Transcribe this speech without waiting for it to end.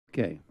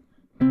Okay.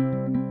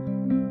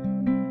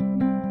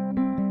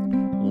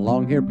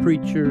 Long-haired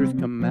preachers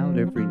come out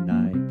every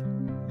night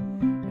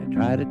and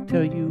try to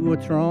tell you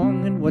what's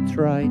wrong and what's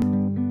right.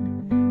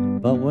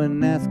 But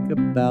when asked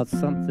about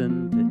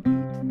something to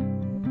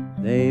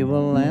eat, they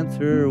will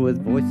answer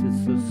with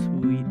voices so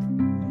sweet.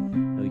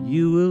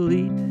 You will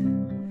eat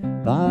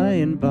by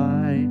and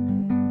by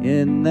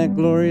in that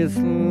glorious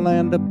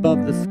land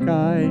above the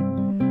sky.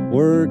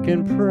 Work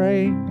and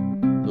pray,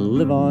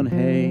 live on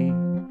hay.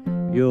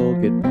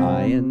 You'll get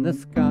pie in the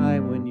sky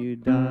when you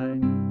die.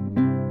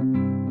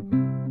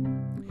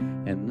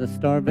 And the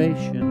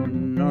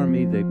Starvation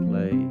Army they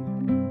play,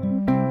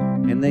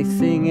 and they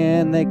sing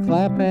and they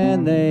clap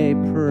and they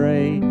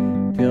pray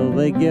till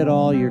they get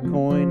all your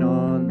coin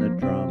on the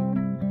drum.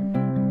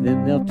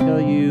 Then they'll tell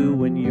you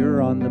when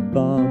you're on the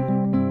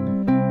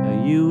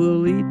bum, you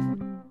will eat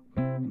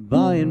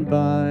by and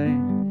by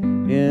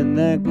in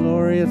that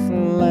glorious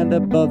land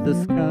above the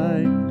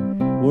sky.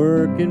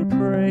 Work and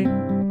pray,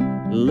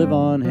 live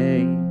on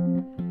hay.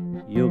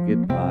 You'll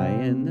get pie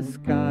in the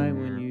sky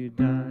when you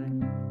die.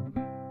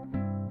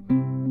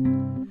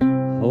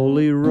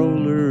 Holy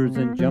rollers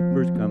and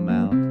jumpers come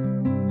out,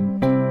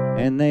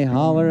 and they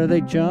holler,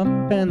 they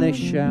jump, and they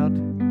shout.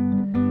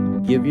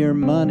 Give your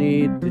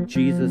money to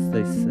Jesus,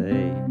 they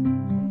say.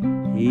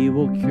 He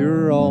will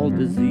cure all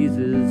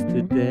diseases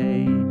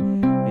today.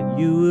 And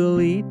you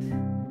will eat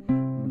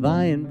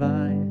by and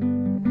by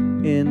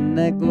in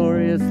that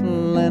glorious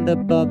land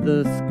above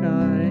the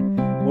sky.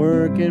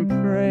 Work and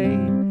pray,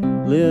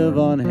 live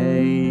on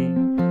hay.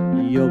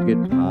 You'll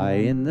get pie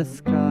in the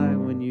sky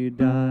when you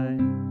die.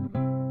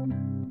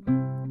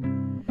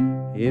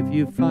 If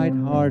you fight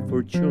hard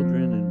for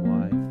children and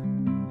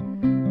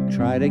wife,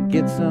 try to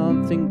get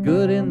something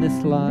good in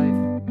this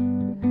life,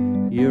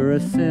 you're a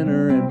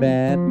sinner and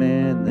bad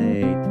man,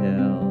 they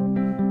tell.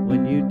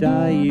 When you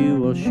die, you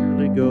will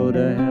surely go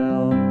to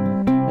hell.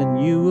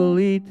 And you will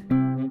eat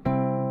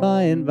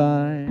by and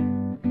by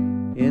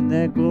in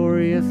that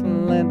glorious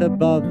land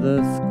above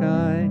the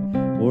sky.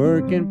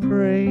 Work and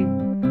pray,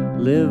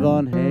 live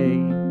on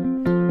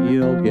hay.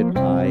 You'll get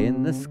pie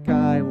in the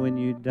sky when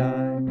you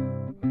die.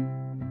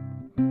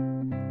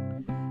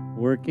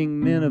 Working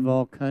men of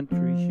all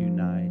countries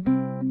unite.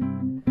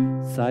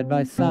 Side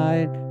by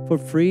side for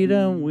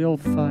freedom we'll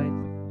fight.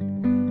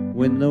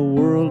 When the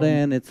world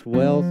and its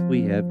wealth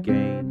we have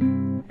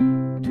gained,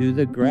 to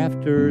the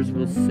grafters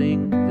we'll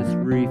sing this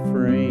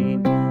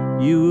refrain.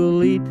 You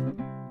will eat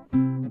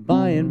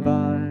by and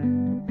by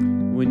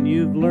when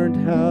you've learned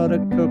how to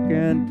cook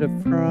and to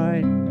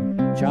fry.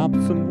 Chop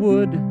some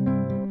wood,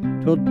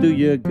 'twill do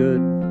you good,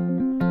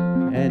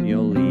 and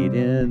you'll eat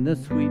in the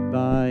sweet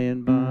by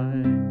and by.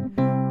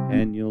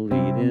 And you'll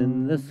eat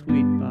in the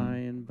sweet by